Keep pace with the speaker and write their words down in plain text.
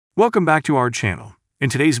Welcome back to our channel.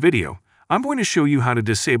 In today's video, I'm going to show you how to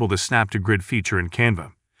disable the Snap to Grid feature in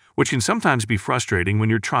Canva, which can sometimes be frustrating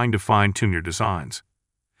when you're trying to fine-tune your designs.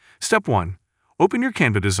 Step 1. Open your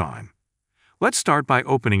Canva design. Let's start by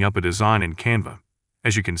opening up a design in Canva.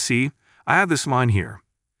 As you can see, I have this line here.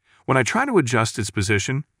 When I try to adjust its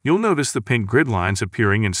position, you'll notice the pink grid lines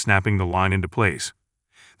appearing and snapping the line into place.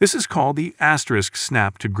 This is called the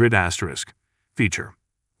Snap to Grid feature.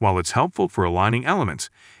 While it's helpful for aligning elements,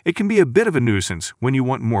 it can be a bit of a nuisance when you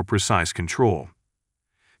want more precise control.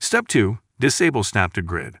 Step 2. Disable Snap to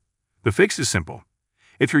Grid. The fix is simple.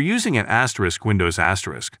 If you're using an Windows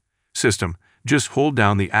system, just hold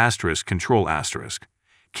down the Control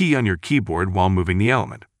key on your keyboard while moving the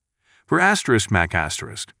element. For Mac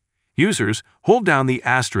users, hold down the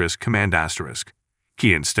Command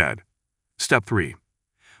key instead. Step 3.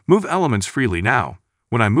 Move elements freely now.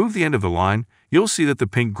 When I move the end of the line, you'll see that the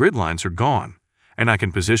pink grid lines are gone, and I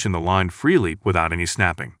can position the line freely without any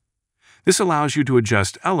snapping. This allows you to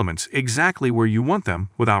adjust elements exactly where you want them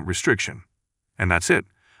without restriction. And that's it,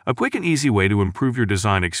 a quick and easy way to improve your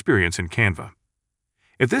design experience in Canva.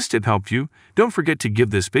 If this tip helped you, don't forget to give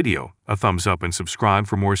this video a thumbs up and subscribe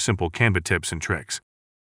for more simple Canva tips and tricks.